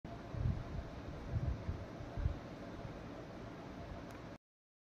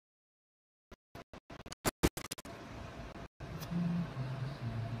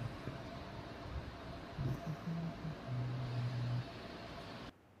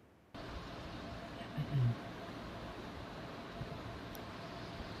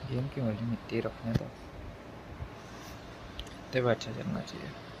Game की मर्जी मिट्टी रखने दो, तब अच्छा चलना चाहिए।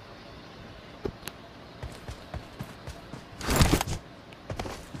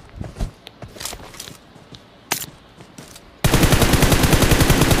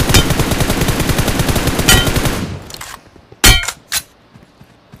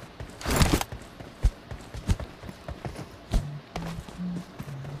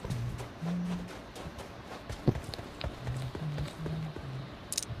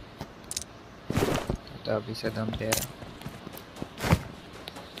 तो अभी से दम दे रहा।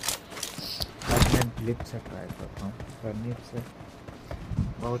 आज मैं ग्लिच से ट्राई करता हूँ, रनिप से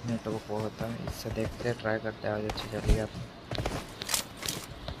बहुत नेटवर्क वो होता है, इससे देखते ट्राई करते हैं, आज अच्छी चली जाती है।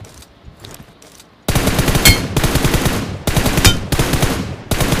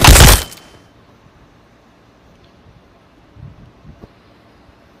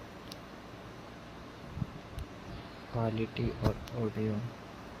 क्वालिटी और ऑडियो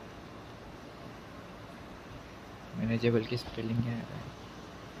मैनेजेबल की स्पेलिंग है।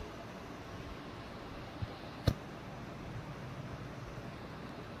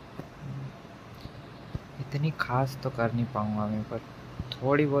 इतनी खास तो कर नहीं पाऊंगा मैं, पर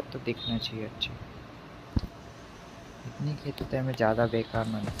थोड़ी बहुत तो दिखना चाहिए अच्छी। इतनी खेती में ज़्यादा बेकार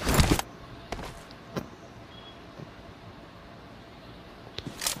ना निकले।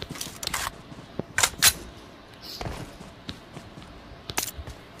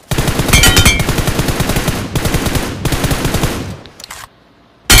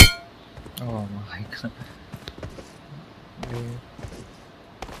 ओह माय गॉड,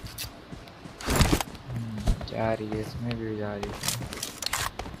 जा रही है, इसमें भी जा रही है।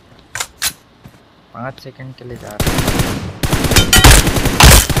 5 सेकंड के लिए जा रही है।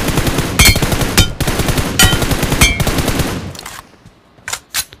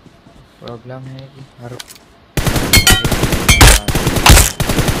 प्रॉब्लम है कि हर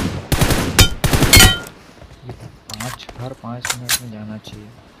 5 मिनट में जाना चाहिए।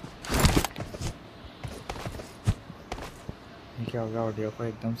 ये क्या होगा ऑडियो को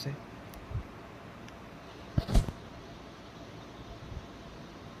एकदम से?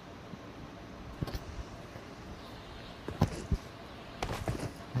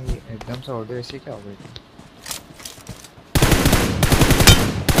 एकदम से ऑडियो ऐसे क्या हो गई?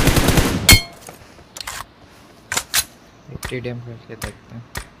 टीडीएम खेल के देखते हैं,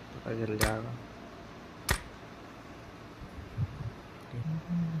 पता चल जाएगा।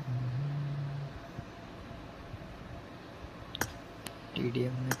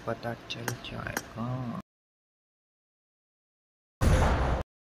 टीडीएम में पता चल जाएगा।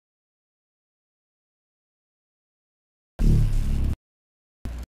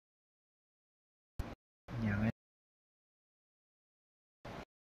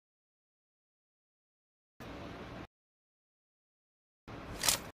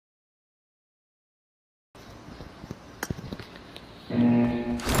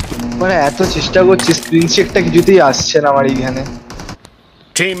 মানে এত চেষ্টা করছি স্ক্রিন শেকটা কিছুতেই আসছে না আমার এইখানে।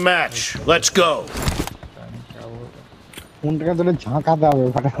 Team match, let's go. ফোনটাকে ধরে ঝাঁকাতে হবে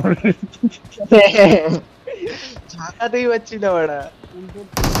ফটাফট। ঝাঁকাতেই পাচ্ছি না বড়া।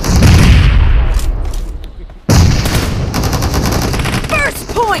 First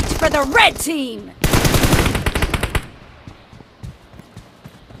point for the red team.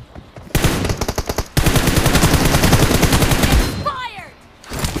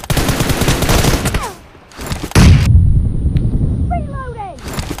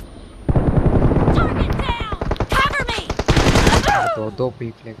 दो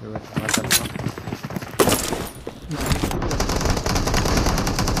पीक लेके बैठा था।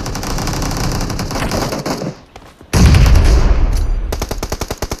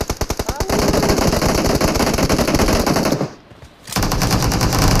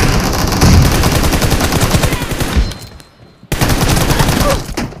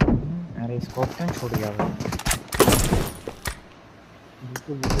 अरे स्कोप क्यों छोड़ गया वो?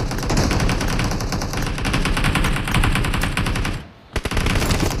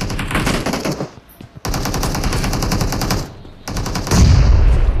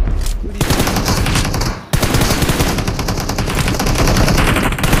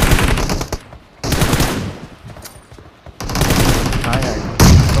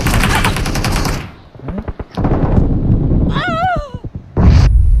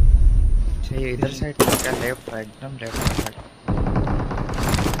 इधर साइड क्या लेफ्ट है, एकदम लेफ्ट साइड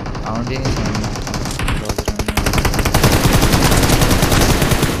साउंड ही नहीं रोज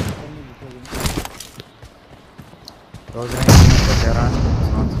को जरा।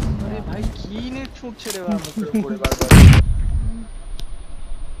 अरे भाई की ने छूटছে রে বাবা মুখের উপরে বারবার।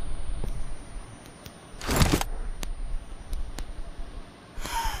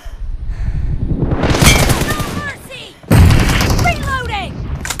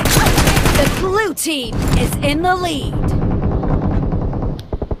 in the lead.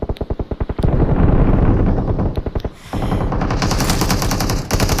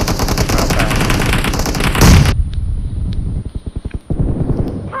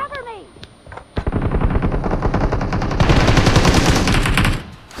 Cover me.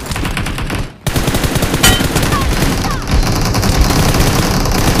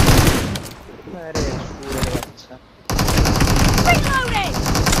 अरे स्कूल बच्चा Reloading.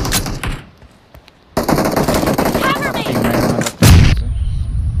 Cover me.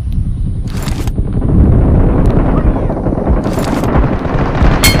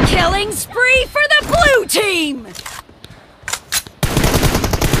 Killing spree for the blue team.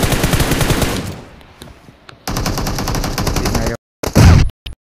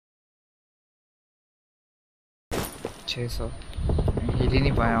 छः सौ हिल ही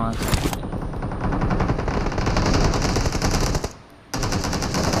नहीं पाया वहाँ से।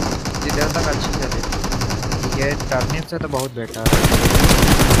 जिधर तक अच्छी चली ये टर्निप से तो बहुत बेटर है,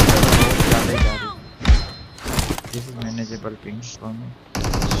 बहुत ज़्यादा ही जा रही। This is manageable ping for me.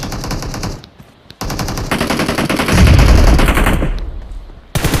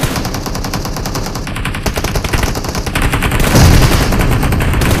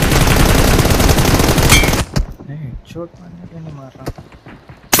 Shot मारने के नहीं मार रहा।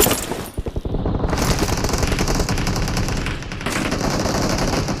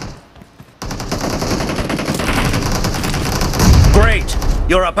 Great!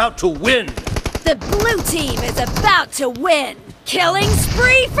 You're about to win! The blue team is about to win. Killing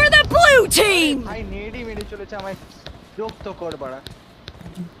spree for the blue team. ভাই নেডি মেরে চলেছে আমায় যোগ তো কর বড়া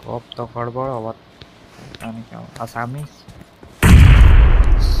कॉप तो खड़बड़ आवाज पता नहीं क्या आसामी।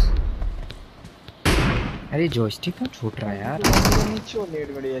 अरे जॉयस्टिक क्यों छूट रहा है यार? নিচেও নেড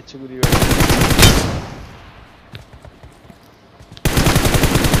মেরে যাচ্ছে গুলি বেড়ে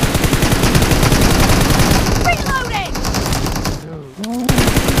Reloading.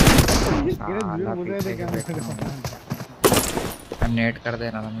 साला पीछे के बैठा हूँ। नेट कर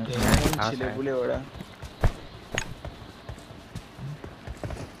देना था मैं। नेट खास ছিলে है। বলে ওরা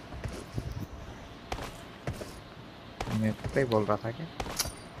मैं पे ही बोल रहा था क्या?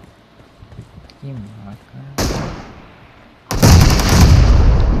 ये मार का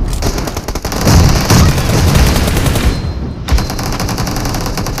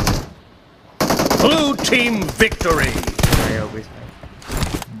Blue team victory!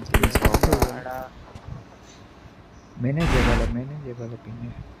 मैंने पीने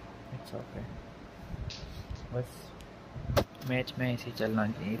इट्स ओके। बस मैच में ऐसे चलना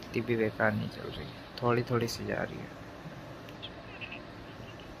चाहिए, इतनी भी बेकार नहीं चल रही, थोड़ी थोड़ी सी जा रही है।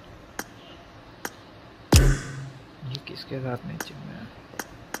 ये किसके साथ मैच में है?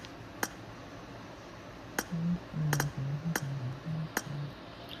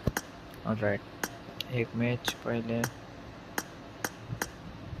 ऑलराइट, एक मैच पहले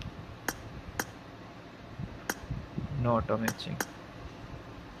नो ऑटो मैचिंग।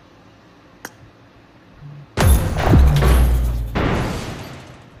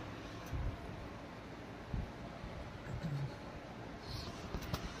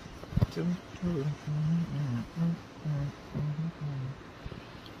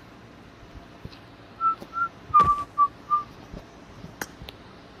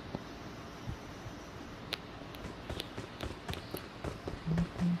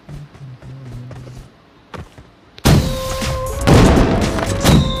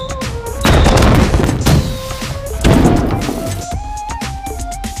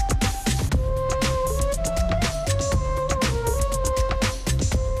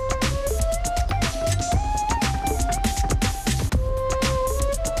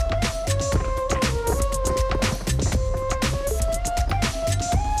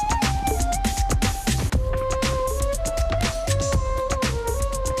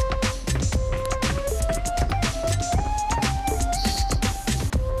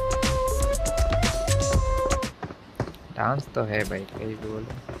 डांस तो है भाई, कई बोल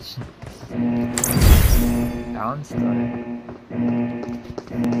डांस तो है।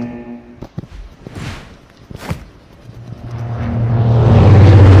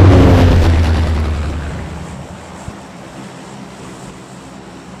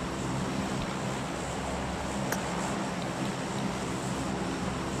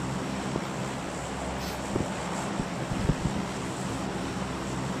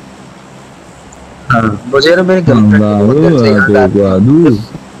 मुझे ना मेरी गर्लफ्रेंड की बहुत देर से याद आ रही है।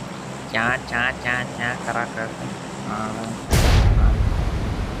 चा चा चा चा करा कर। हाँ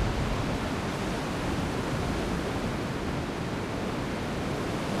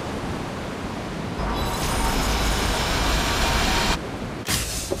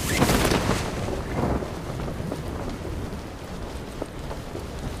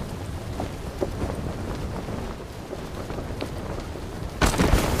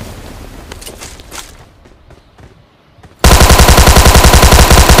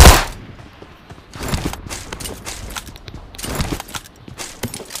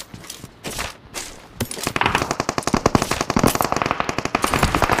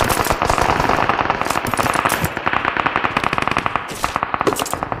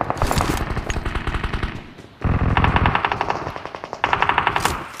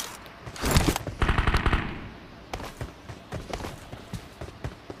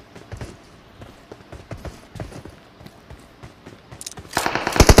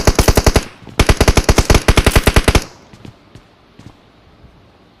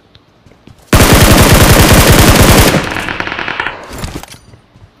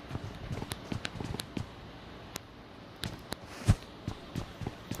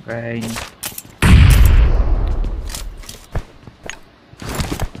गया ही नहीं।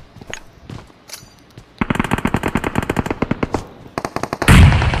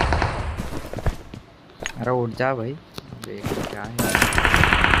 अरे उठ जा भाई, देख क्या है।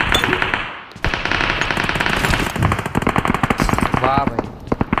 वाह भाई,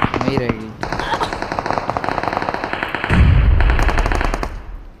 नहीं रहेगी।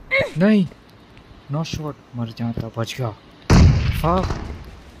 नहीं, नो शॉट, मर जाता, बच गया। हाँ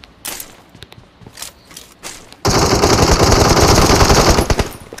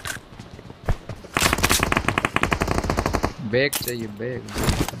बैग चाहिए, बैग।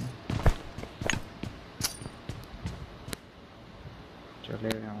 चले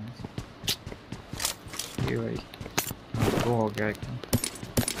गए ये भाई, वो हो गया एकदम,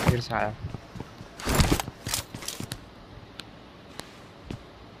 फिर से आया।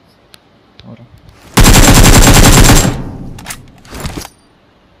 और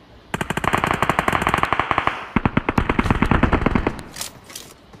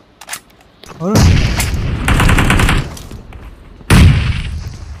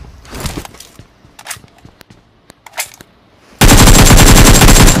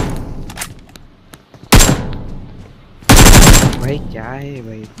भाई क्या है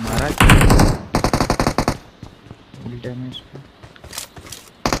भाई, मारा फुल डैमेज पे।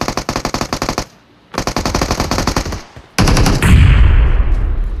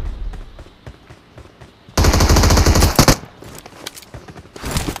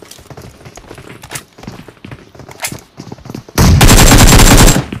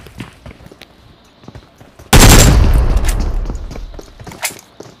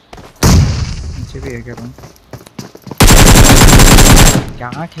 नीचे भी है क्या तुम?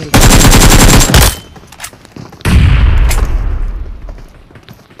 कहाँ खेल रहे हो?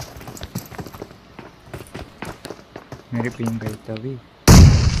 मेरी पिंग गई तभी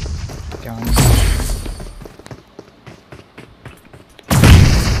क्या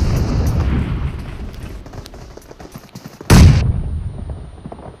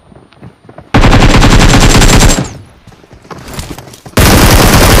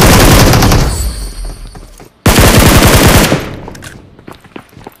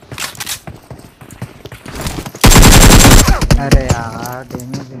अरे यार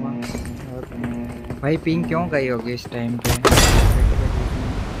डैमेज भाई, पिंग क्यों गई होगी इस टाइम पे?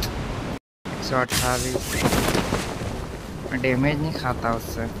 128 डैमेज नहीं खाता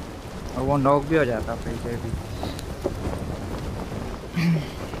उससे, और वो नॉक भी हो जाता फिर से भी।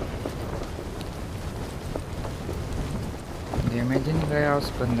 डैमेज ही नहीं गया उस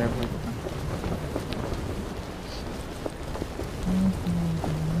बंदे को इतना।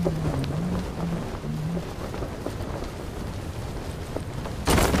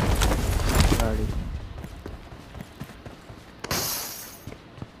 गाड़ी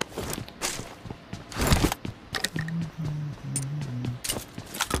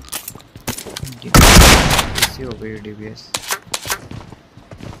कैसी हो गई डीबीएस?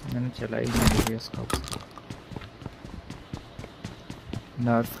 मैंने चलाई नहीं डीबीएस का।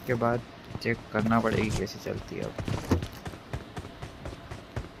 नर्फ के बाद चेक करना पड़ेगी कैसे चलती है अब।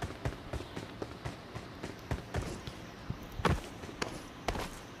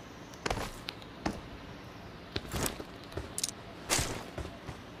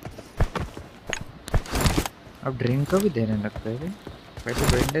 अब ड्रिंक को भी देने लगता है, पहले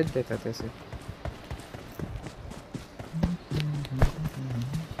बैंडेज देता था ऐसे।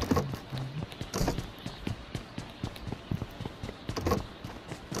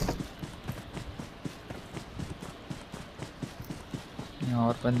 यहाँ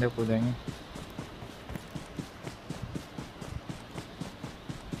और बंदे कूदेंगे।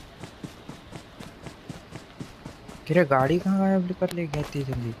 तेरे गाड़ी कहाँ गायब कर ले गई इतनी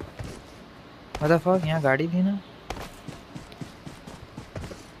जल्दी? मतलब यहाँ गाड़ी थी ना?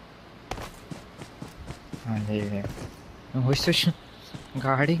 हाँ ले गए।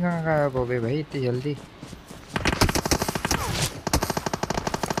 गाड़ी कहाँ गायब हो गई भाई इतनी जल्दी?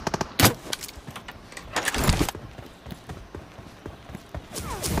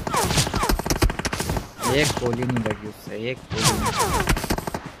 एक गोली नहीं लगी उससे, एक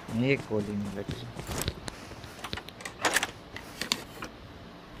गोली नहीं लगी।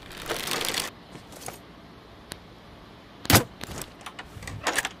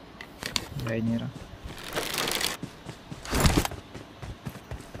 नहीं रहा।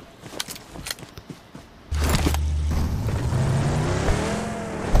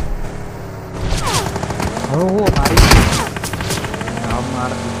 वो मारी,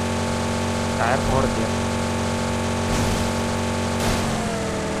 मार दी, टायर फोड़ दिया।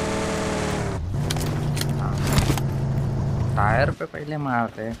 टायर पे पहले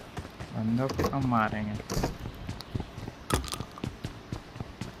मारते हैं, बंदों पे कम मारेंगे।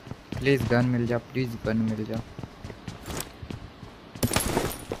 प्लीज गन मिल जा, प्लीज गन मिल जा।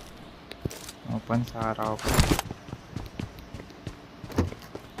 ओपन से आ रहा होगा।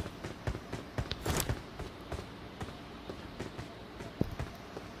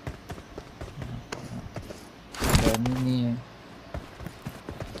 गन ही नहीं है।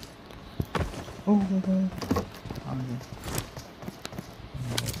 आ गया।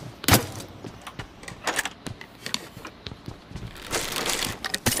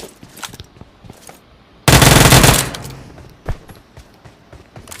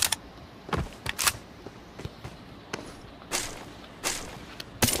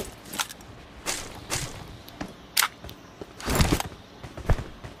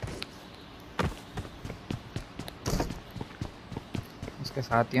 उसके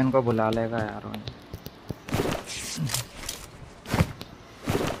साथियों को बुला लेगा यार वो।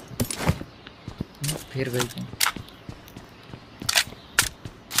 फिर गई थी।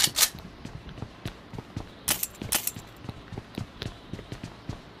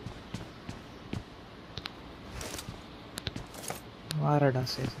 आ रहा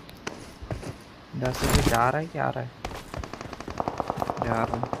डासे से जा रहा है क्या? आ रहा है, जा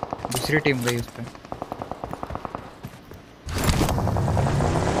रहा है। दूसरी टीम गई उस पर।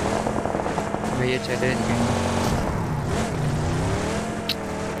 भैया चले गए।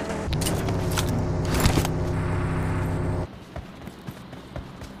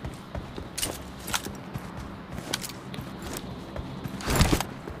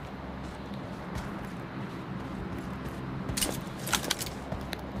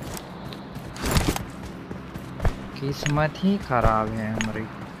 किस्मत ही खराब है हमारी।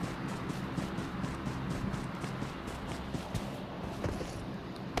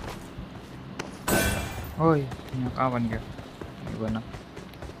 ओए यहाँ कहाँ बन गया? ये बना।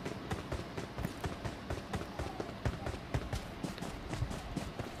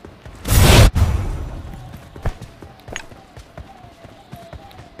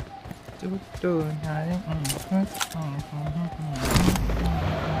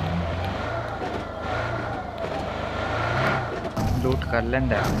 लूट कर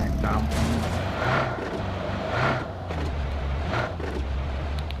लेंगे अपने काम।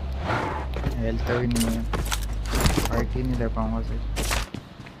 हेल्थ भी नहीं है, फाइट ही नहीं ले पाऊंगा सिर्फ।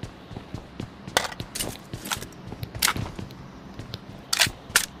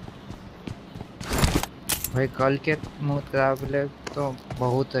 भाई कल के मुकाबले तो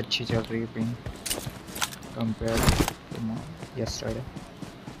बहुत अच्छी चल रही है पिंग कंपेयर टू यस्टरडे।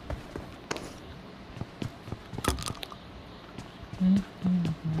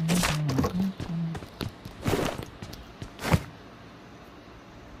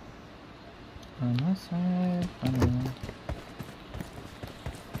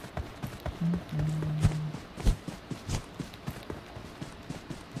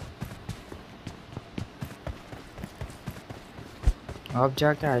 अब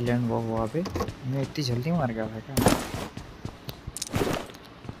जाके आइलैंड वो हुआ बे। मैं इतनी जल्दी मार गया था क्या?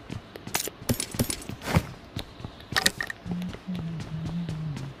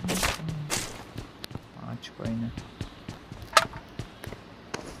 पाँच कोई नहीं।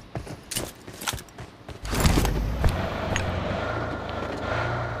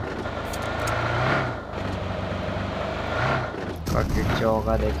 पॉकेट जो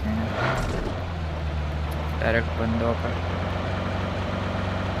होगा देखेंगे डायरेक्ट बंदों का।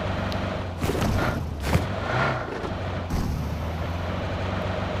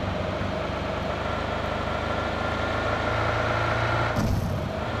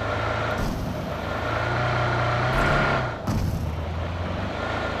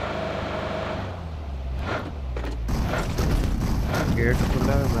 गेट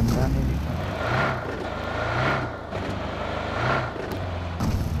खुला है, बंदा नहीं दिखा।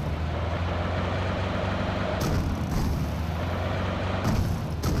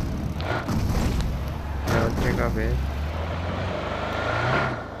 का बेस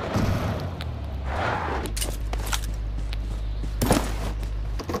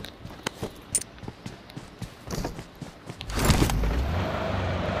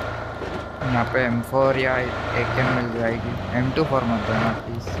यहाँ पे M4 या AK मिल जाएगी। M24 मत देना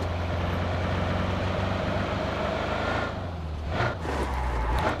प्लीज।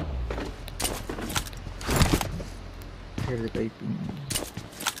 फिर गई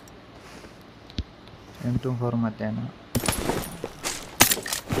M24 मत देना।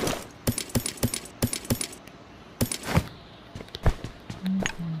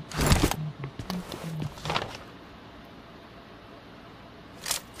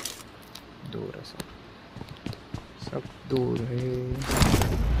 दूर है सब। सब दूर है।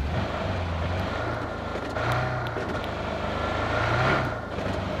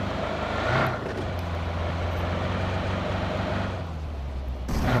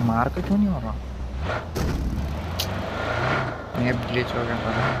 मार के क्यों नहीं हो रहा? मैप ग्लिच हो गया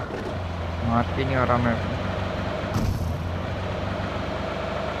था। मार के नहीं हो रहा map.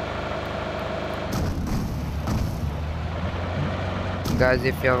 Guys,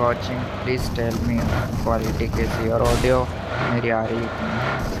 if you are watching, please tell me quality कैसी और ऑडियो मेरी आ रही है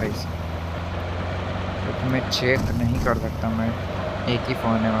सही से, क्योंकि मैं चेक नहीं कर सकता। मैं एक ही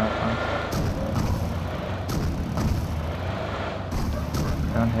फ़ोन है मेरे पास।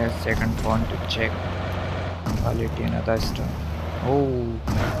 Don't have second phone to check quality and other stuff. Oh,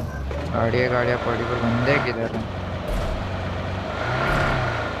 गाड़ियाँ पड़ी पर बंदे किधर हैं?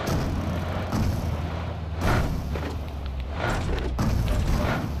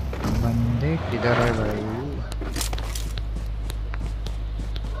 बंदे किधर है भाई?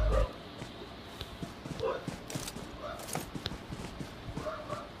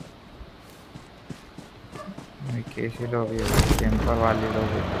 कैसे लोग हैं? टेम्पर वाले लोग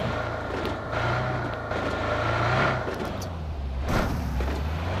हैं।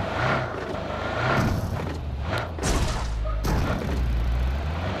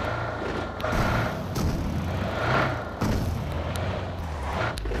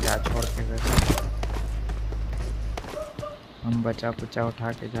 क्या छोड़ के गए? हम बचा कुचा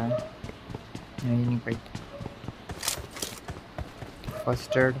उठा के जाए? नहीं भाई।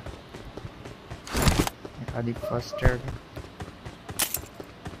 फर्स्ट एड, आदि फर्स्ट एड।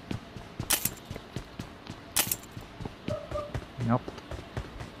 नॉप,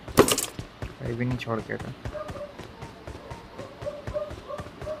 कहीं भी नहीं छोड़ के गए।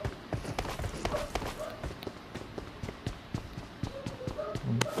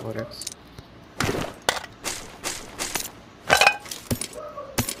 फॉरेक्स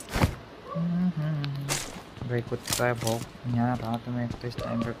भाई कुत्ता है भौंक। यहाँ रात में तो इस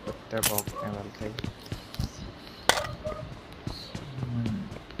टाइम पे कुत्ते भौंकते हैं बल्कि।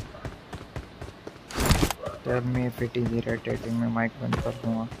 Tell me if it is irritating. मैं माइक बंद कर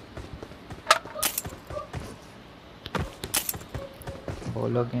दूँगा।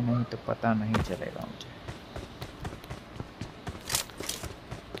 बोलोगे नहीं तो पता नहीं चलेगा मुझे।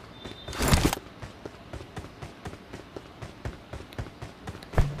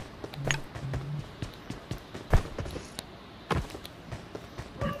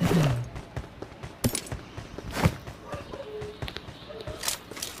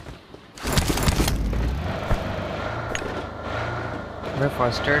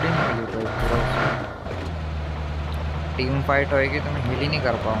 फर्स्ट एड ही नहीं मिली कोई पूरा। टीम फाइट होएगी तो मैं हील ही नहीं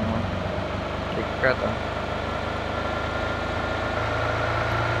कर पाऊंगा। दिक्कत है।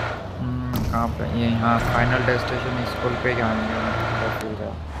 कहाँ पे? ये यहाँ फाइनल डेस्टिनेशन स्कूल पे जाएंगे।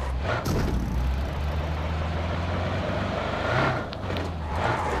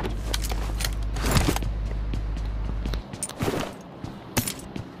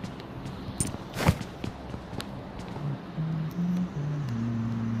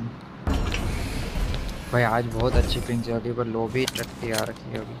 भाई आज बहुत अच्छी पिंग चल रही है, पर लॉबी ट्रकती आ रखी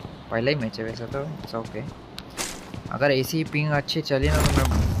है अभी। पहले ही मैच है वैसे तो, इट्स ओके। अगर ऐसी पिंग अच्छी चली ना तो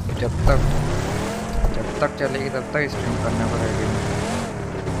मैं जब तक चलेगी तब तक स्ट्रीम करने को रेडी हूँ।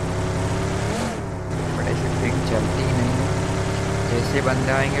 बट ऐसी पिंग चलती ही नहीं है। जैसे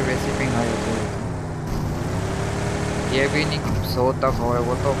बंदे आएंगे वैसी पिंग आ जाती है। ये भी नहीं कि 100 तक हो,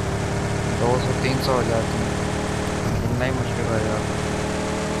 वो तो 200-300 हो जाती है। मिलना ही मुश्किल हो जाता है।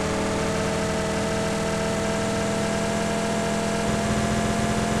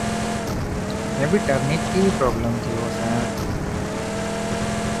 ये भी टर्निट की ही प्रॉब्लम थी वो शायद।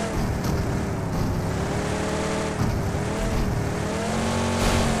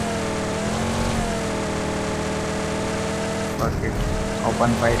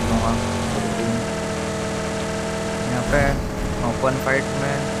 ओपन फाइट लूँगा। यहाँ पे ओपन फाइट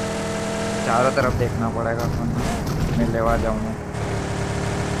में चारों तरफ देखना पड़ेगा। मैं लेवा जाऊँगा।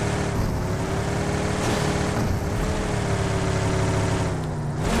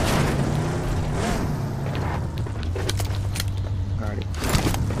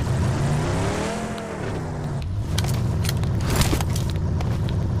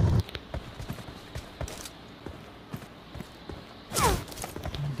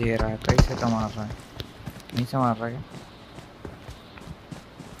 दे रहा है कैसे तो मार रहा है? नहीं से मार रहा है क्या?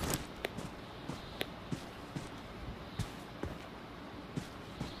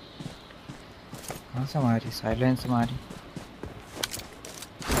 कहाँ से मारी? साइलेंस मारी।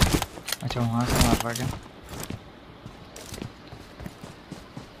 अच्छा वहाँ से मार रहा क्या?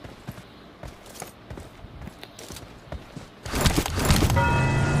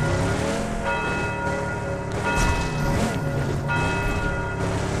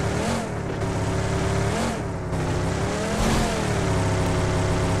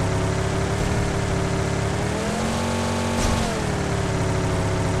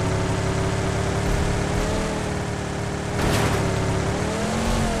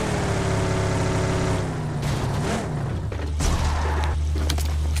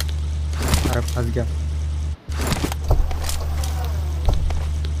 गया।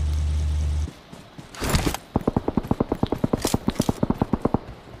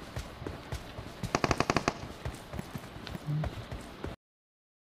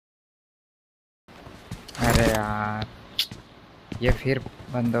 अरे यार ये फिर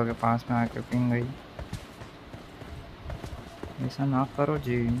बंदों के पास में आके पिंग गई। ऐसा ना करो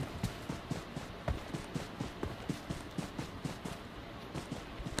जी।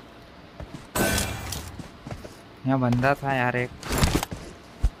 यहाँ बंदा था यार एक,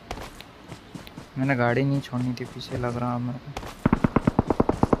 मैंने गाड़ी नहीं छोड़नी थी, पीछे लग रहा मेरे को।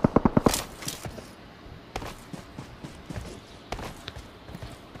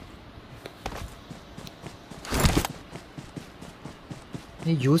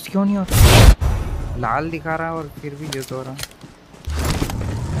 ये यूज क्यों नहीं होता? लाल दिखा रहा है और फिर भी यूज हो रहा है।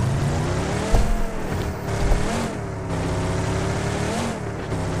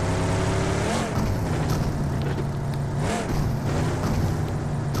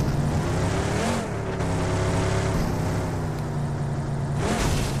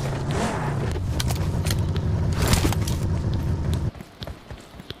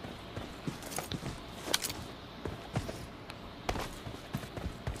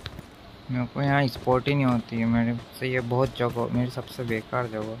 मेरे को यहाँ स्पॉट ही नहीं होती है मेरे से, ये बहुत जगह मेरी सबसे बेकार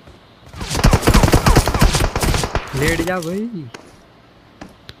जगह। लेट जा भाई।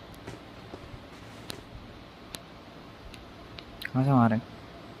 कहाँ से मारे?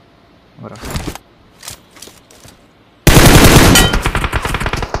 और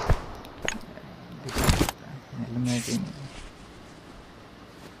हेलमेट ही नहीं।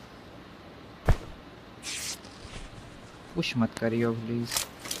 पुश मत करियो प्लीज।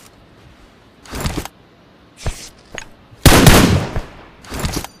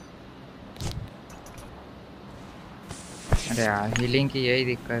 अरे यार हीलिंग की यही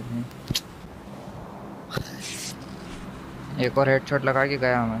दिक्कत है। एक और हेडशॉट लगा के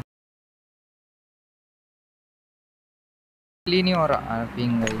गया मैं। हील नहीं हो रहा,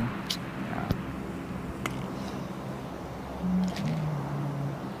 पिंग गई।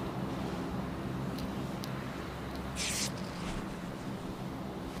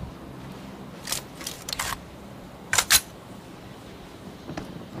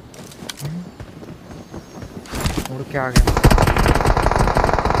 उड़ के आ गया।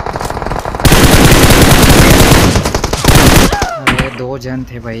 अरे दो जन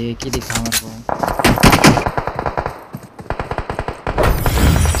थे भाई, एक ही दिखा मेरे को।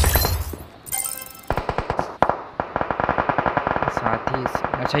 साथी,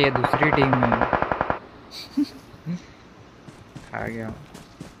 अच्छा ये दूसरी टीम में आ गया।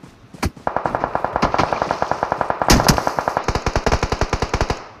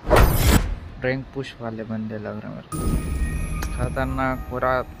 रैंक पुश वाले बंदे लग रहे हैं मेरे को। खतरनाक।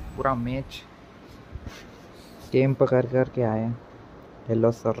 पूरा मैच टीम पकड़ करके आए।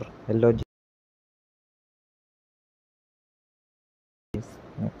 हेलो सर, हेलो जी।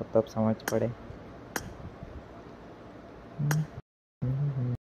 मेरे को तब समझ पड़े।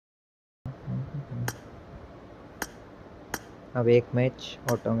 अब एक match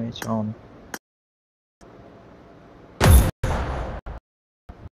auto match on.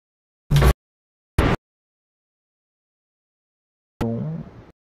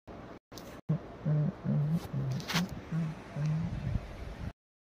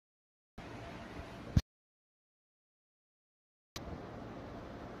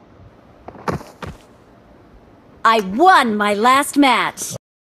 I won my last match.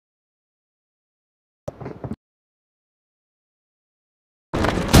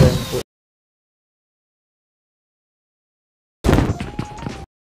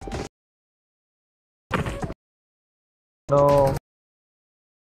 No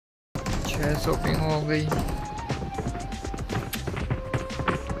 600 ping हो गई।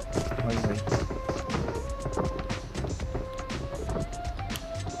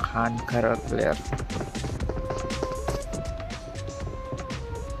 खान खरा प्लेयर।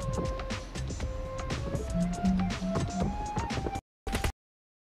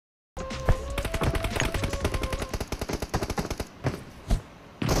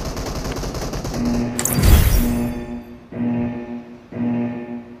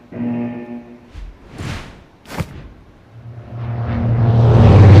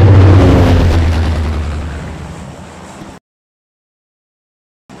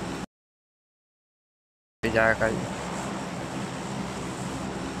 जाएगा ये।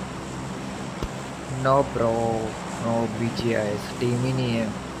 No bro, no BGS team ही नहीं है।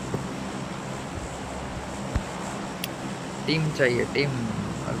 टीम चाहिए टीम।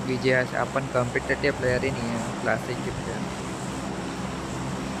 और बीजीएस अपन कॉम्पिटिटिव प्लेयर ही नहीं है, क्लासिक की प्लेयर।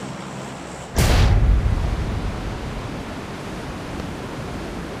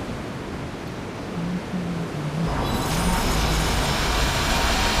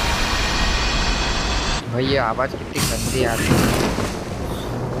 भाई ये आवाज कितनी गंदी आती है।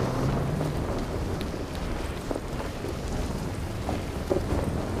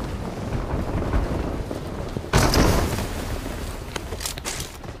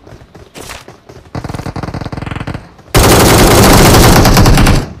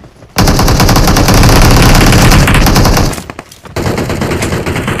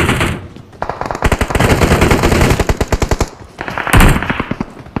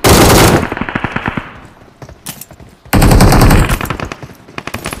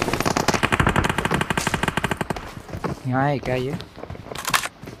 यहाँ है क्या ये?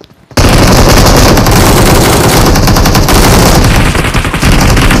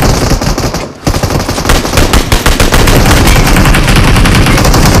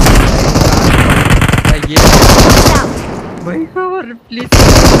 भाई खबर प्लीज।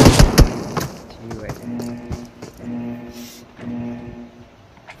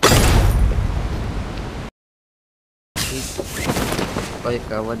 कोई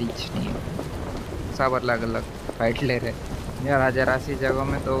कवरेज नहीं है, सब अलग अलग फाइट ले रहे यार। जरा सी जगहों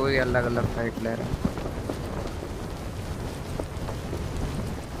में तो वही अलग अलग फाइट ले रहे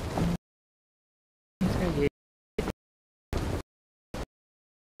ये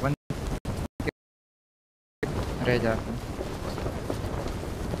रह जाते हैं।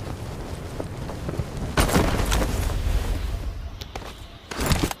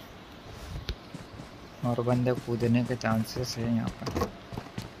 और बंदे कूदने के चांसेस है यहाँ पर।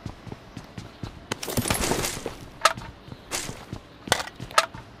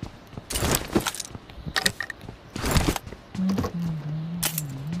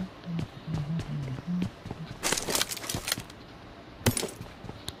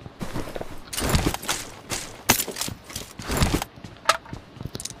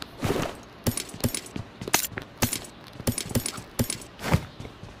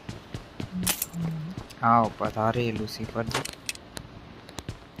 आओ बता रहे लूसीफर जी,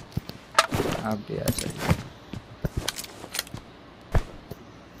 आप भी आ जाइए।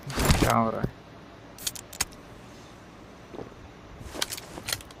 क्या हो रहा है?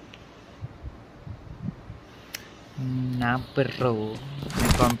 ना पर रहो,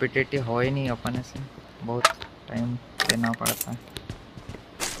 कॉम्पिटिटिव हो ही नहीं अपने से, बहुत टाइम देना पड़ता है।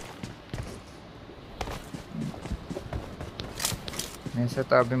 वैसे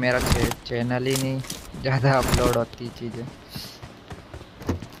तो अभी मेरा चैनल ही नहीं ज़्यादा अपलोड होती चीज़ें,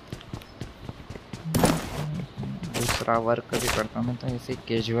 दूसरा वर्क भी करता हूँ मैं, तो ऐसे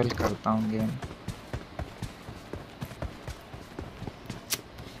कैजुअल करता हूँ गेम।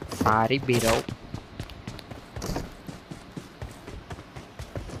 सारी बीरो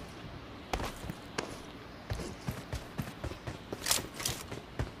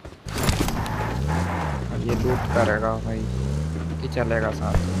ये लूट करेगा भाई कि चलेगा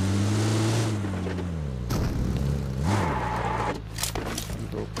साथ में।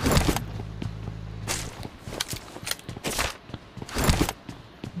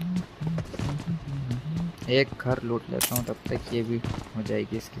 एक घर लूट लेता हूँ, तब तक ये भी हो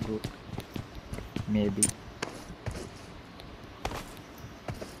जाएगी इसकी लूट मे बी।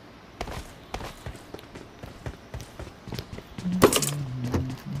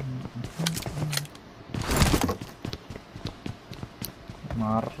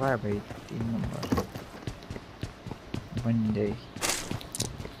 मार रहा है भाई 3 नंबर बंदे।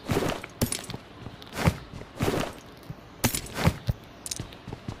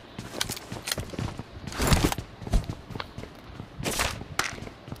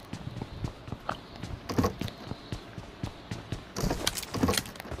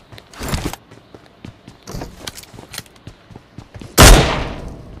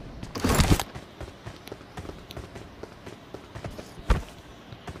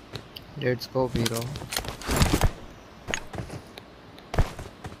 Let's go hero.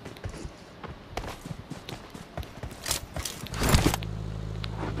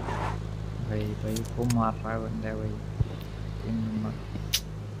 भाई भाई वो मार रहा है बंदा भाई 3 number.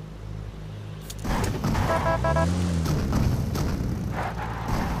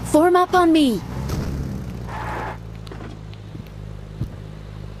 Form up on me.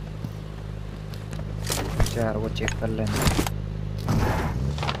 यार वो चेक कर लेना।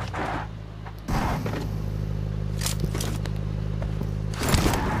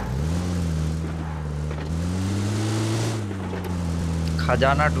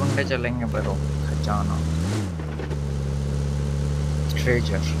 खजाना ढूंढने चलेंगे ब्रो, खजाना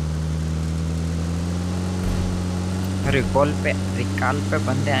ट्रेजर। रिकॉल पे रिकॉल पे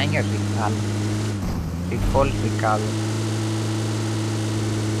बंदे आएंगे। रिकॉल रिकॉल रिकॉल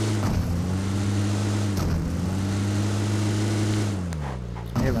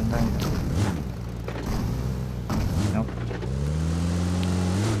ये बंदा है।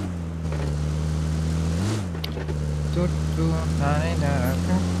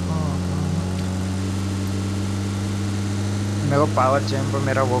 मेरे को पावर चैम्प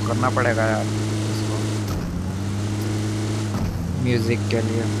मेरा वो करना पड़ेगा यार, इसको म्यूजिक के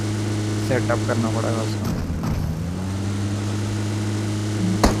लिए सेटअप करना पड़ेगा उसको।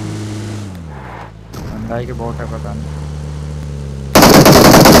 बंदाई की बहुत है, पता नहीं।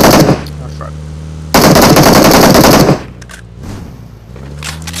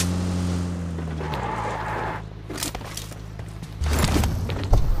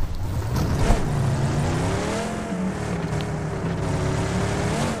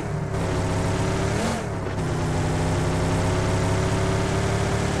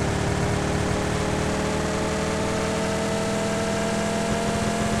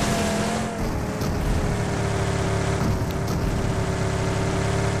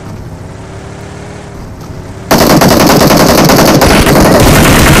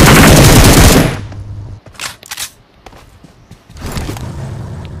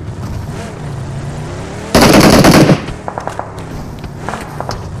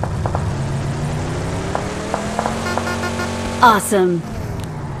 Awesome.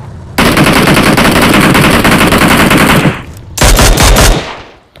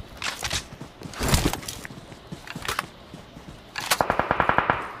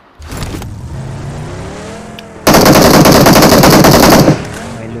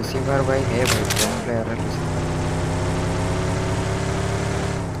 भाई लूसीफर भाई है भाई, कौन प्लेयर है लूसीफर?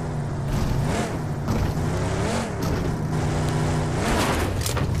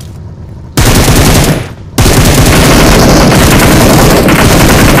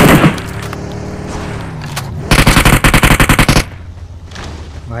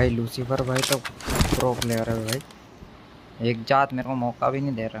 भाई लूसीफर भाई तो प्रो प्लेयर है भाई, एक जात मेरे को मौका भी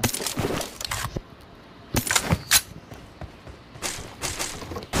नहीं दे रहा।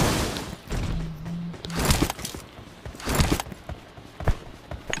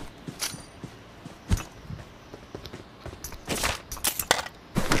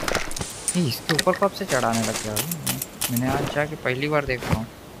 इसके ऊपर कब से चढ़ाने लग गया भाई? मैंने आज जाके पहली बार देख रहा हूँ।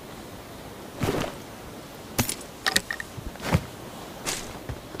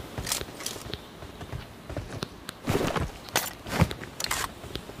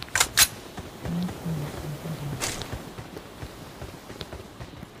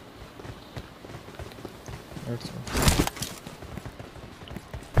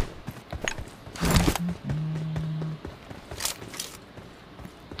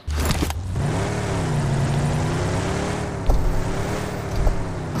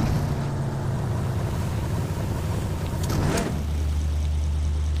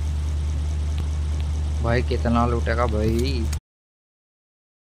 भाई कितना लूटेगा भाई?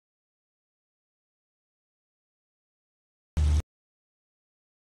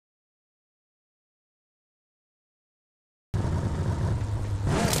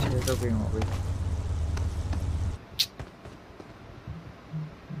 तो भी हो गई।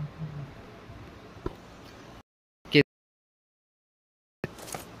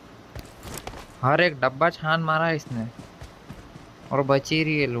 हर एक डब्बा छान मारा है इसने, और बची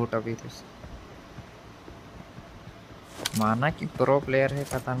रही है लूट अभी तो। माना कि प्रो प्लेयर है,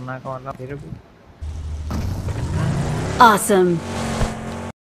 खतरनाक वाला, फिर भी Awesome.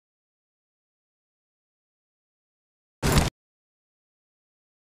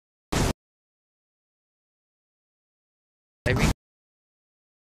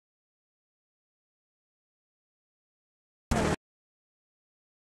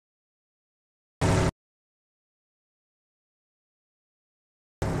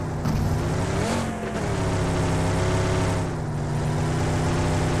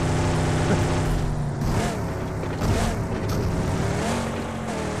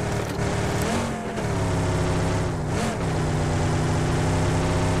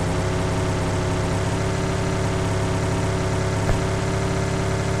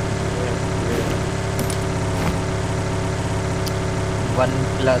 One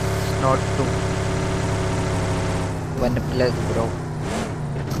plus not to, one plus bro.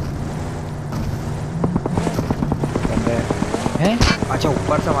 हैं? अच्छा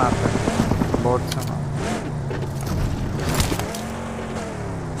ऊपर से मार रहा, बोर्ड से मार।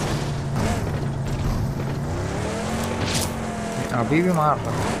 अभी भी मार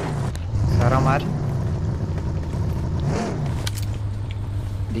रहा, सारा मार,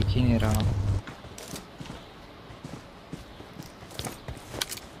 दिख ही नहीं रहा।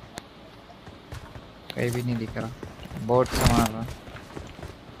 कहीं भी नहीं दिख रहा, बोर्ड से मार रहा।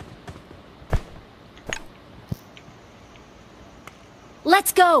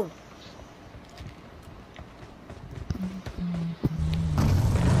 Let's go.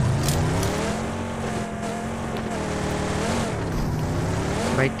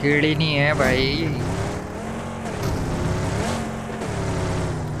 भाई कीड़ी नहीं है भाई।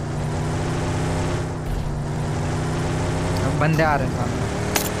 अब बंदे आ रहे हैं सामने।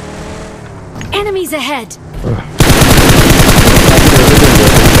 Enemies ahead!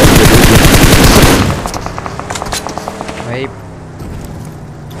 भाई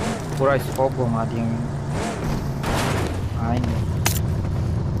पूरा स्कोप घुमा दिया मैंने। आएंगे।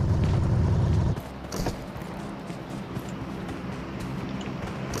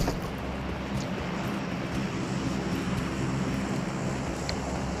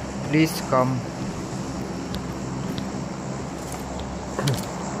 Please come.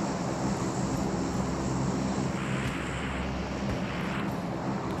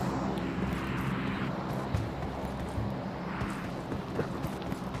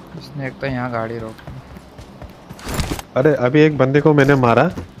 इसने एक तो यहाँ गाड़ी रोकी। अरे अभी एक बंदे को मैंने मारा।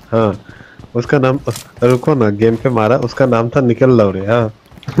 हाँ उसका नाम, रुको ना, गेम पे मारा, उसका नाम था निकल लवरे। हाँ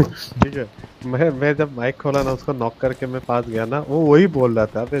ठीक है। मैं जब माइक खोला ना, उसको नॉक करके मैं पास गया ना, वो वही बोल रहा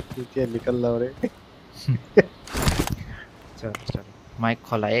था, अबे तू क्या निकल लवरे। चल चल माइक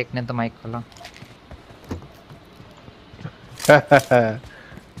खोला, एक ने तो माइक खोला।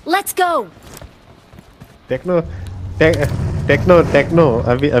 Let's go! Techno techno techno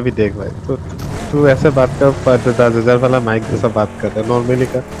अभी अभी देख भाई, तू तू ऐसे बात कर, 50,000 वाला माइक जैसा बात कर रहा है, नॉर्मली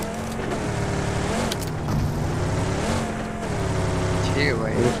कर। ठीक है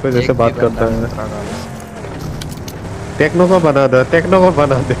भाई। उस पे जैसे एक बात भी करता बंदा है। नहीं उतरा गाड़ी से। टेक्नो को बना दे, टेक्नो को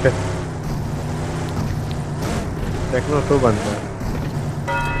बना दे, टेक्नो तो बन गया।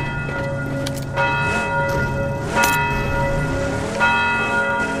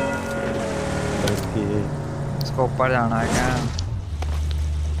 इसको ऊपर जाना है क्या?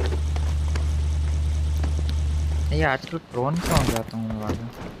 ये आजकल प्रोन क्यों हो जाता हूँ मैं वाले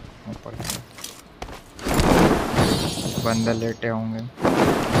ऊपर से? बंदे लेटे होंगे।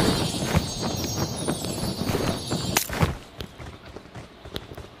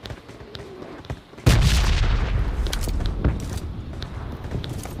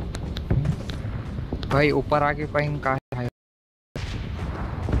 भाई ऊपर आके पाइन का है।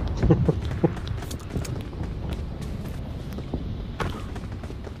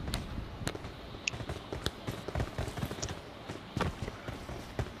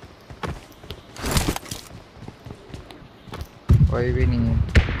 कोई भी नहीं है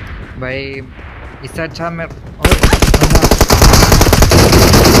भाई। इससे अच्छा मैं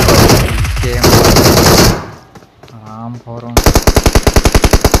गेम आराम हो रहा हूँ।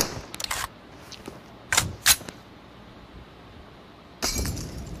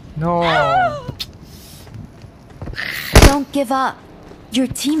 No. Don't give up. Your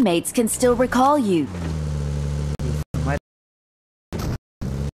teammates can still recall you.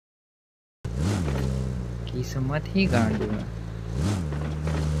 किस्मत ही गांडू है।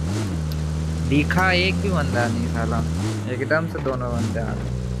 दिखा एक भी बंदा नहीं साला, एकदम से दोनों बंदे आ गए।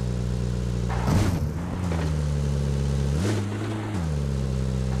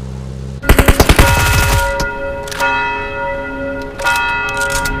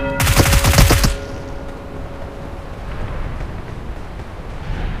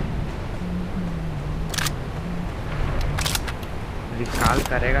 रिकॉल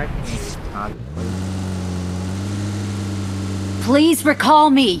करेगा कि नहीं recall? Please recall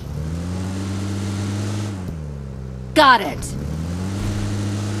me. Got it.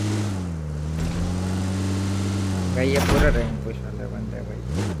 भाई ये पूरा रैंक पुश वाले बंदे भाई,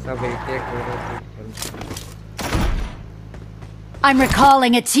 सब एक एक हो रहे। I'm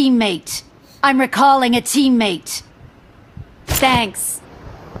recalling a teammate. I'm recalling a teammate. Thanks.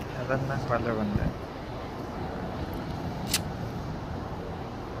 खतरनाक वाले बंदे।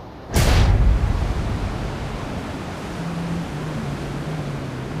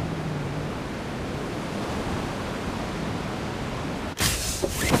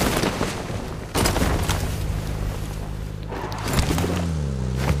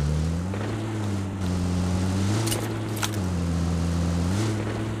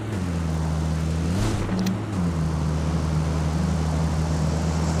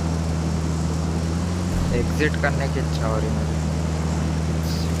 एग्जिट करने की इच्छा हो रही मुझे।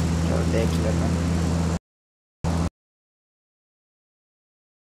 चलो देख लेते हैं।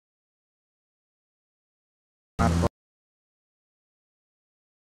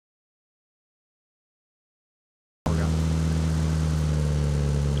 हो गया।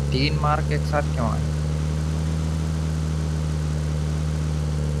 3 मार्क एक साथ क्यों आए?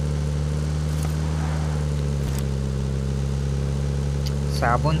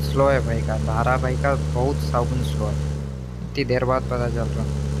 साबुन स्लो है भाई का, धारा भाई का बहुत साबुन स्लो है। इतनी देर बाद पता चल रहा।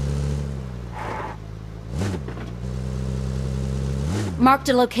 Marked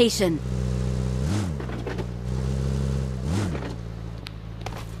a location.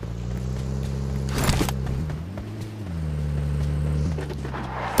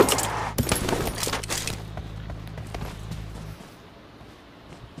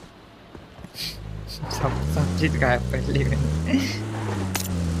 सब चीज का है पहले में।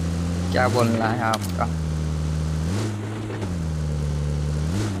 क्या बोलना है आपका?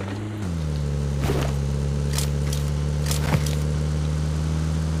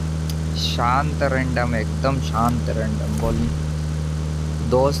 शांत रैंडम, एकदम शांत रैंडम बोली।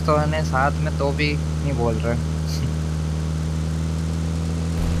 दोस्तों ने साथ में तो भी नहीं बोल रहे।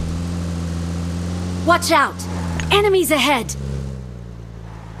 Watch out! Enemies ahead!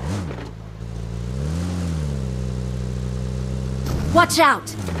 Watch out!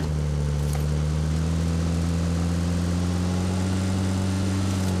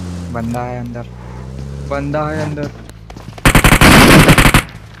 बंदा है अंदर, बंदा है अंदर।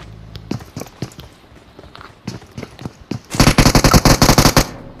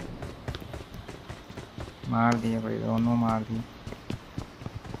 मार दिए भाई, दोनों मार दिए।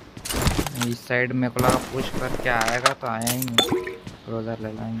 इस साइड में को लगा पुश करके आएगा तो आया ही नहीं। क्लोजर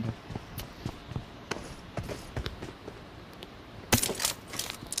ले लाएंगे।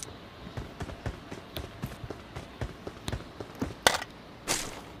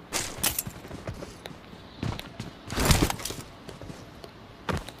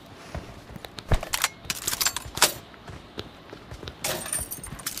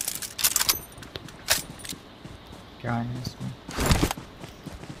 क्या है इसमें?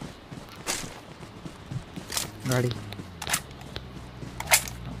 गाड़ी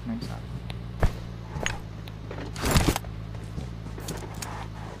अपने साथ।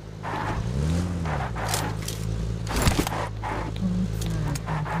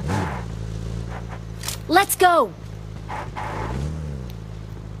 Let's go!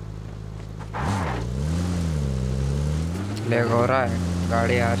 ले हो रहा है,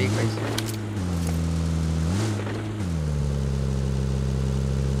 गाड़ी आ रही कैसे?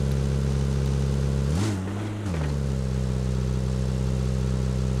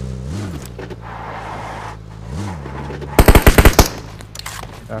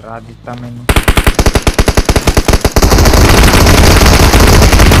 डरा दिता मैंने।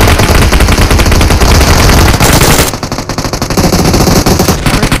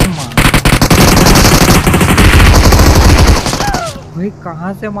 भाई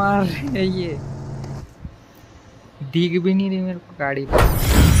कहाँ से मार रहे हैं ये? दिख भी नहीं रही मेरे को गाड़ी पे।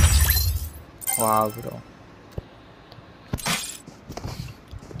 वाह ब्रो,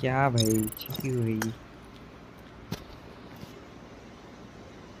 क्या भाई छिपी हुई।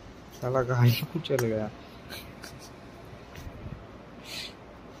 साला गाड़ी कुचल गया।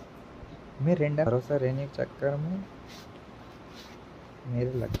 मैं रेंडम भरोसा रहने के चक्कर में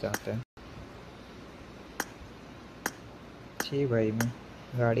मेरे लग जाते हैं। छी भाई, मैं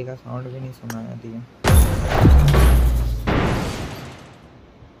गाड़ी का साउंड भी नहीं सुनाया दिया।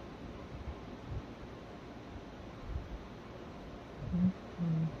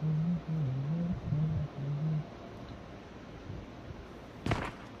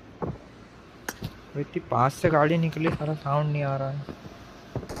 इतनी पास से गाड़ी निकली, सारा साउंड नहीं आ रहा है।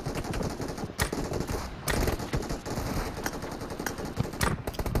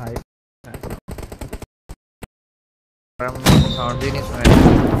 साउंड भी नहीं सुनाई।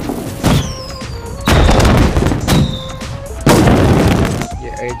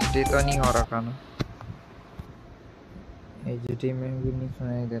 ये HD तो नहीं हो रखा ना? HD में भी नहीं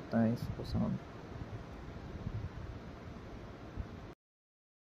सुनाई देता है इसको साउंड।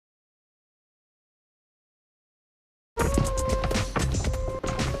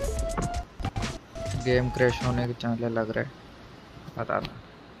 गेम क्रैश होने के चांस लग रहे, पता था।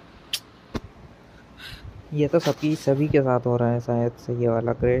 ये तो सभी के साथ हो रहा है शायद से, ये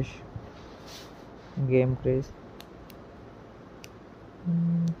वाला क्रैश, गेम क्रैश।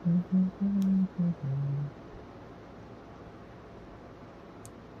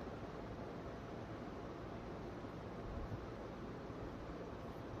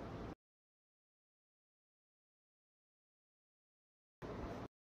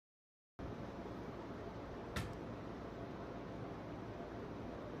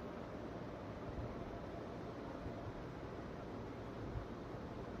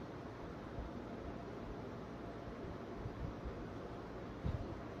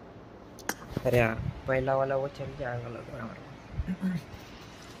 अरे यार, पहला वाला वो चल जाएगा लग रहा है मेरे को।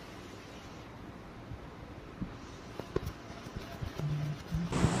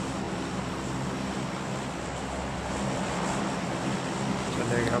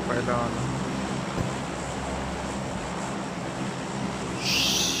 चलेगा पहला वाला।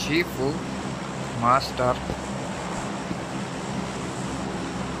 चीफू मास्टर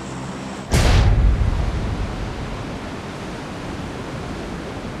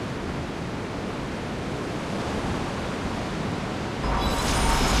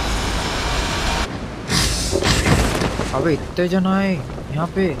अबे इतने जन आए यहाँ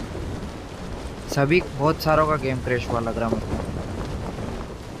पे, सभी बहुत सारों का गेम क्रैश हुआ लग रहा मेरे को।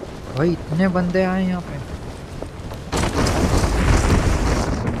 भाई इतने बंदे आए यहाँ पे।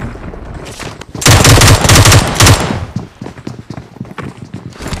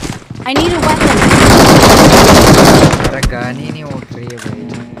 I need a weapon. अरे गन ही नहीं उठ रही है भाई,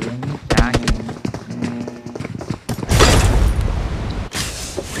 क्या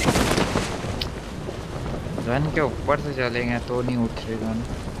गन के ऊपर से चलेंगे तो नहीं उठ रही गन।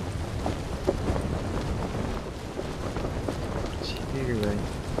 ठीक है भाई,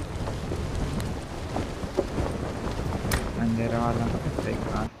 अंधेरा वाला एक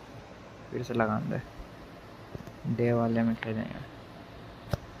बार फिर से लगा दे, डे वाले में खेलेंगे।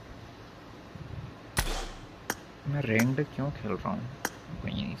 मैं रैंक्ड क्यों खेल रहा हूँ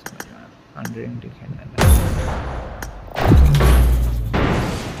मुझे नहीं समझ में आ रहा, अनरैंक्ड खेलने लगा।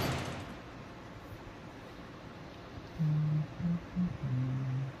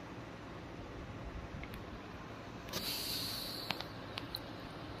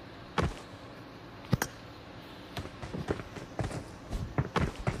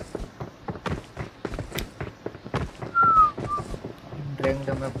 रैंक्ड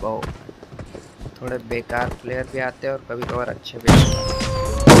में बहुत थोड़े बेकार प्लेयर भी आते हैं और कभी कभार अच्छे भी आते हैं।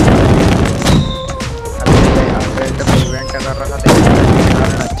 इवेंट कर रहा था तो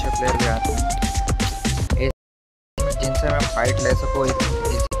अच्छे प्लेयर भी आते हैं जिनसे मैं फाइट ले सकूँ इस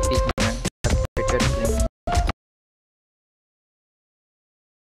पीक में।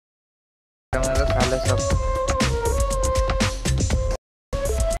 तो साले सब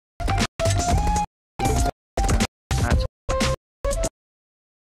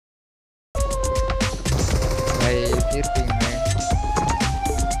भाई फिर टीम में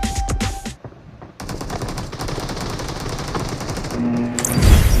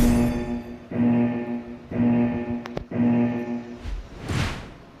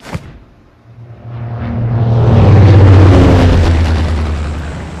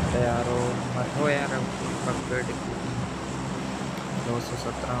यारो मत हो यार,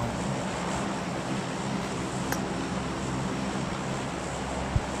 217 हूँ।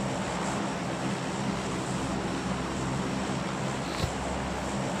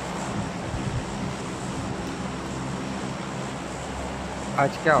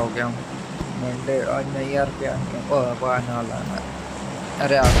 आज क्या हो गया मंडे, आज नई यार पे आने वाला है।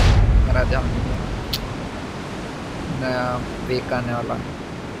 अरे यार मेरा ध्यान नहीं है, नया वीक आने वाला है।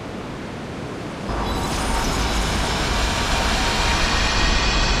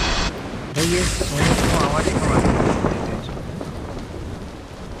 भाई ये सोने को आवाज ही कम आती है,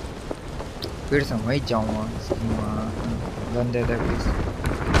 फिर से वही जाऊँगा गंदे थे प्लीज।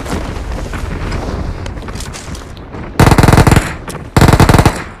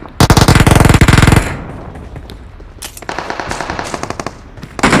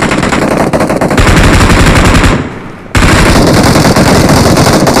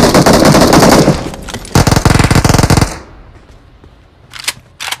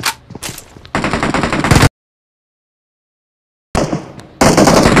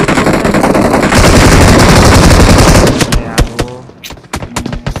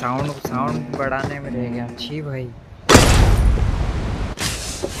 साउंड बढ़ाने में रह गया। अच्छी भाई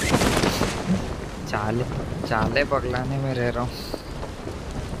चाले चाले पगलाने में रह रहा हूँ।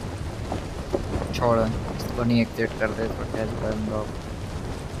 छोड़ इसको नहीं एक्सेप्ट कर दे तो टेल कर दो।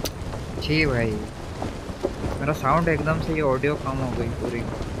 अच्छी भाई मेरा साउंड एकदम से ये ऑडियो कम हो गई पूरी।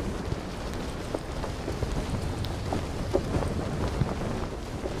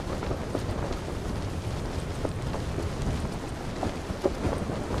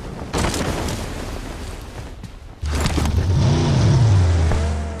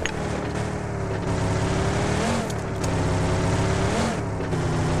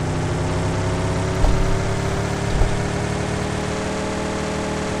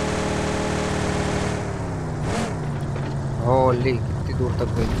 होली कितनी दूर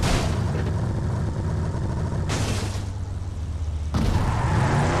तक गई।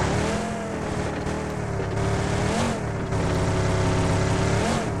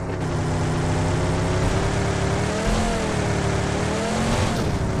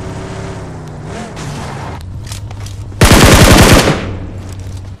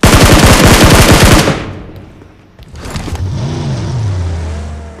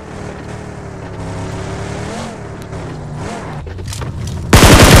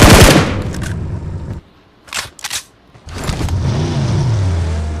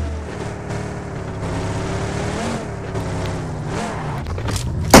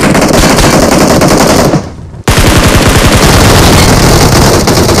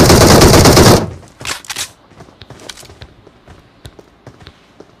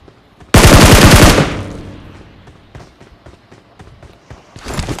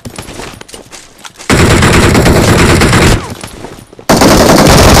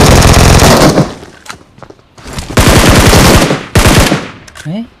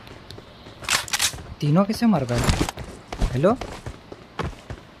 तीनों कैसे मर गए? हेलो,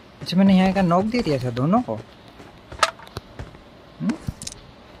 अच्छा मैंने यहाँ का नॉक दे दिया था दोनों को।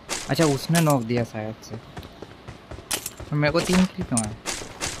 अच्छा उसने नॉक दिया शायद से, तो मेरे को 3 किल क्यों आए?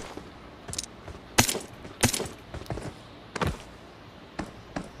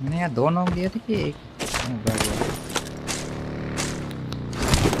 मैंने यहाँ 2 नॉक दिए थे कि 1?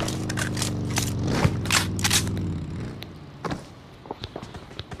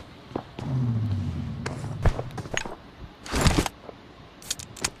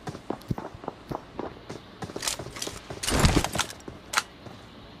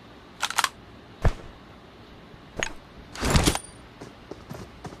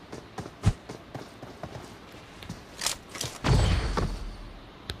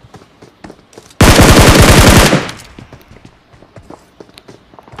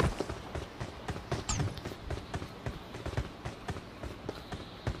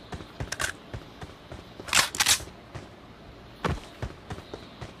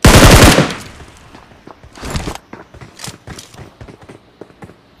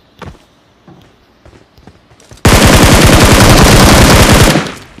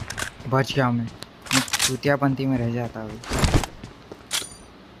 बच गया मैं चूतियापंथी में रह जाता अभी।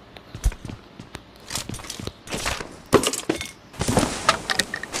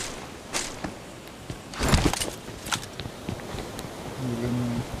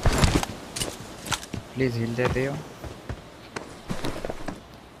 प्लीज हिल देते हो।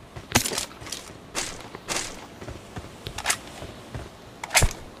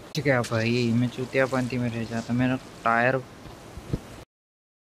 ठीक है भाई, मैं चूतियापंथी में रह जाता। मेरा टायर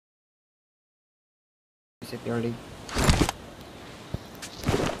से तेड़ी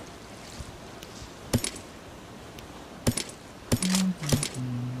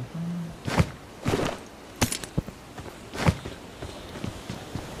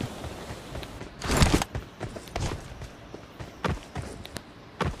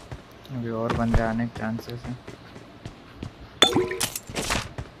अभी और बंदे आने के चांसेस हैं।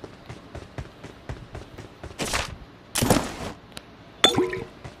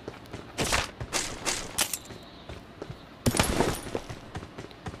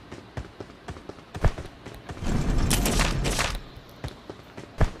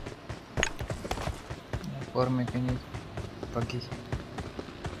 और मैकेनिक बग्गी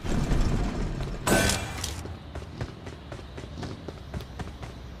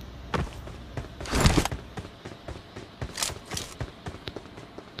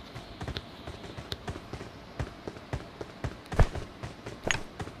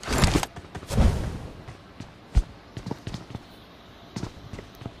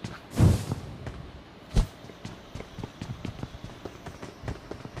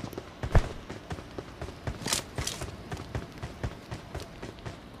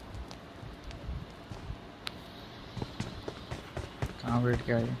कहाँ बैठ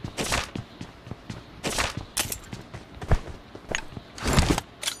के आए?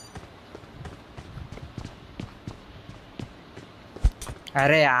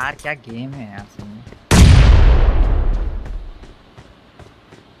 अरे यार क्या गेम है यार सही में।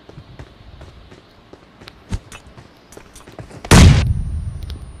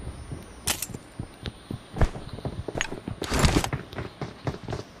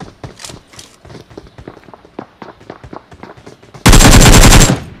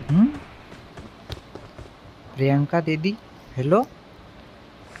 प्रियंका दीदी हेलो,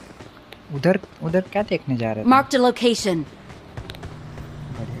 उधर उधर क्या देखने जा रहे थे? Marked a location.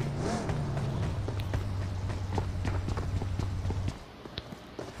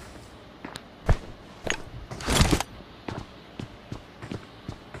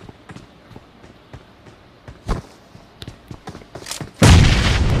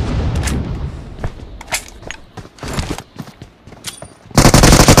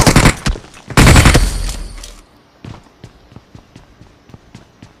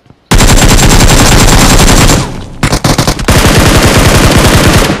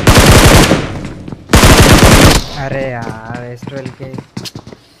 अरे यार एस्ट्रल के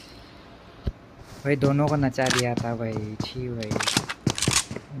भाई दोनों को नचा दिया था भाई। छी भाई,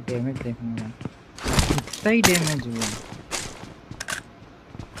 डैमेज देखूंगा इतना ही डैमेज हुआ।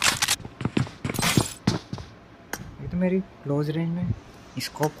 ये तो मेरी क्लोज रेंज में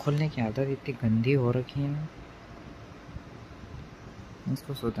स्कोप खोलने की आदत इतनी गंदी हो रखी है ना,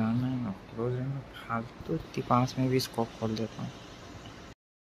 इसको सुधारना है ना। क्लोज रेंज में फालतू इतनी पास में भी स्कोप खोल देता हूँ।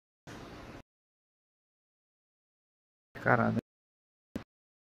 कर आदत।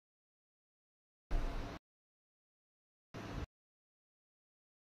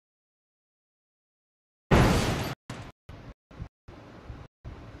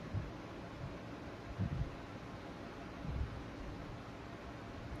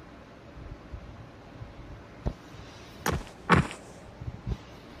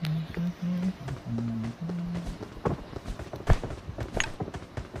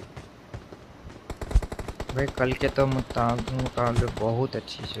 भाई कल के तो मुकाबले बहुत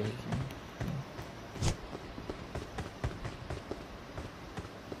अच्छी चली थी।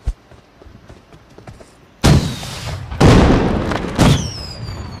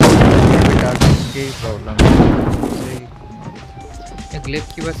 प्रॉब्लम है ग्लिप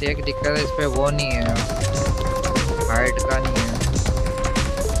की, बस एक दिक्कत है इस पे, वो नहीं है, हाइट का नहीं है।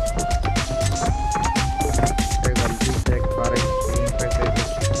 गलती से एक बार स्क्रीन पे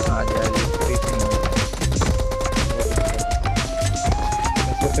से आ जाएगी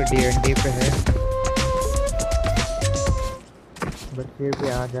वैसे तो D&D पे है, बट फिर भी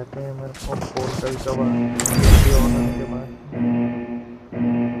आ जाते हैं मेरे को फोन कभी कभार होने के बाद।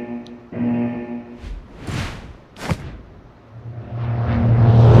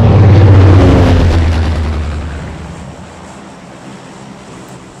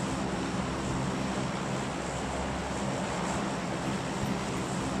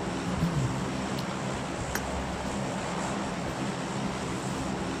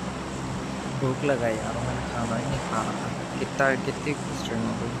 भूख लगा यार, मैंने खाना ही नहीं खा रहा था। कितनी स्ट्रीम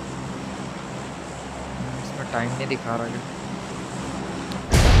हो गई, इसमें टाइम नहीं दिखा रहा है।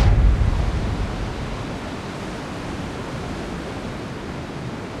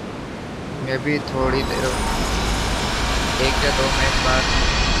 मैं भी थोड़ी देर, 1 या 2 मिनट बाद,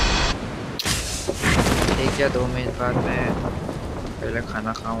 1 या 2 मिनट बाद मैं पहले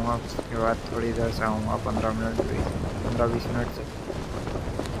खाना खाऊंगा, उसके बाद थोड़ी देर से आऊँगा, 15-20 मिनट से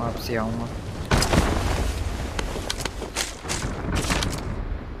वापसी आऊँगा।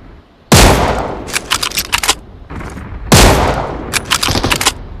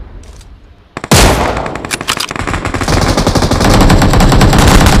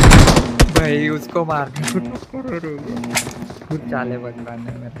 भाई उसको मारने कुछ चाले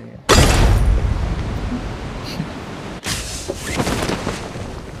बदलाने में थे।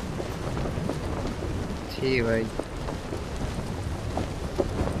 ठीक भाई,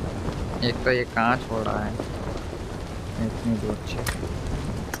 एक तो ये कहाँ छोड़ रहा है इतनी दूर से।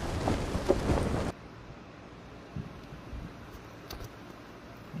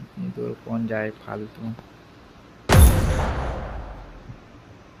 इतनी दूर कौन जाए फालतू।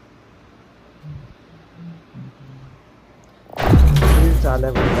 चाले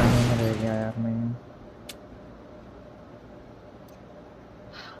बदलाने में रह गया यार मैं।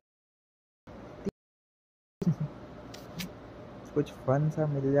 कुछ फन सा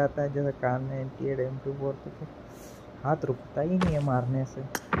मिल जाता है जैसे कान में M8 M24, तो हाथ रुकता ही नहीं है मारने से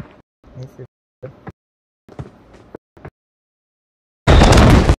ऐसे।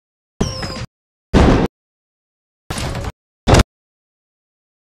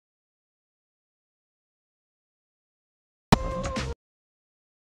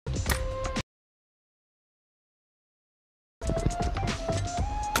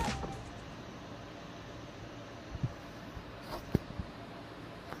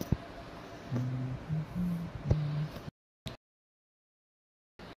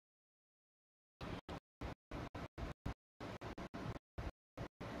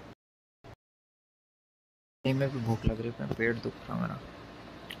 में भी भूख लग रही है, पेट दुख रहा मेरा,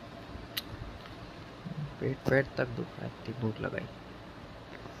 पेट तक दुख रहा है, इतनी भूख लगाई।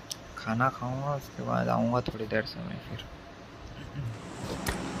 खाना खाऊंगा उसके बाद आऊँगा थोड़ी देर से मैं, फिर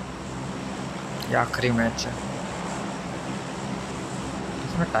ये आखिरी मैच है।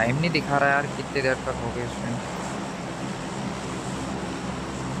 इसमें टाइम नहीं दिखा रहा यार कितनी देर तक हो गई इसमें।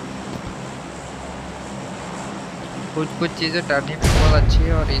 कुछ चीज़ें टर्निंग पे बहुत अच्छी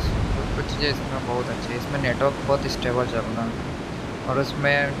है, और कुछ चीज़ें इसमें बहुत अच्छी है। इसमें नेटवर्क बहुत स्टेबल चल रहा है, और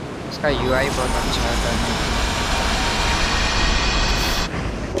उसमें उसका UI बहुत अच्छा है टर्निंग।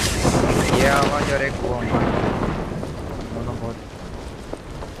 ये आवाज़ और एक वो दोनों बहुत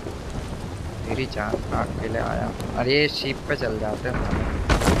तेरी चार के लिए आया। अरे ये शिप पे चल जाते हैं,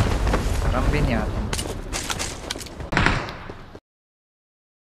 शर्म भी नहीं आती।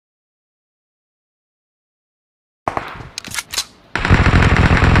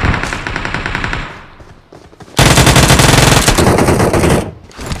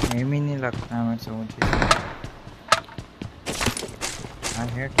 एम ही नहीं लगता है मेरे से वो चीज़। आई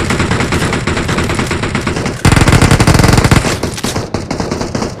हेट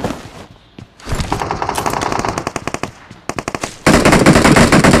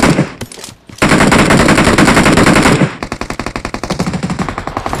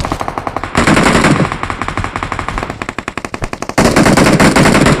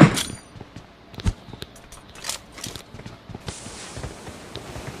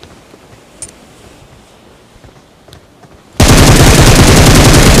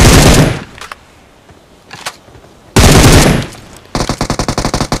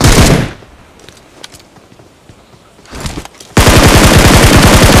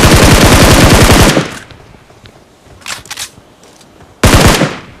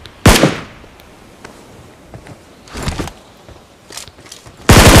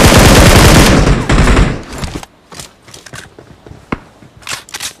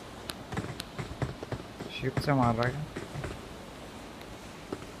शिप से मार रहा है।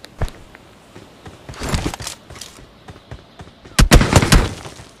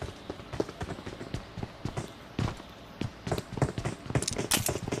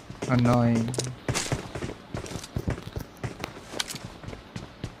 Annoying.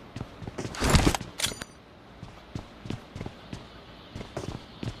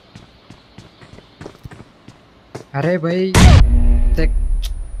 अरे भाई देख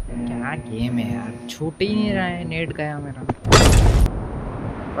क्या गेम है यार, छूट ही नहीं रहा है। नेट गया मेरा,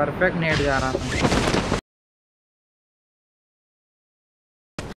 परफेक्ट नेट जा रहा था।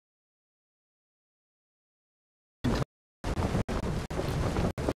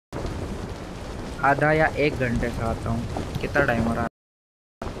 आधा या 1 घंटे से आता हूँ। कितना टाइम हो रहा है?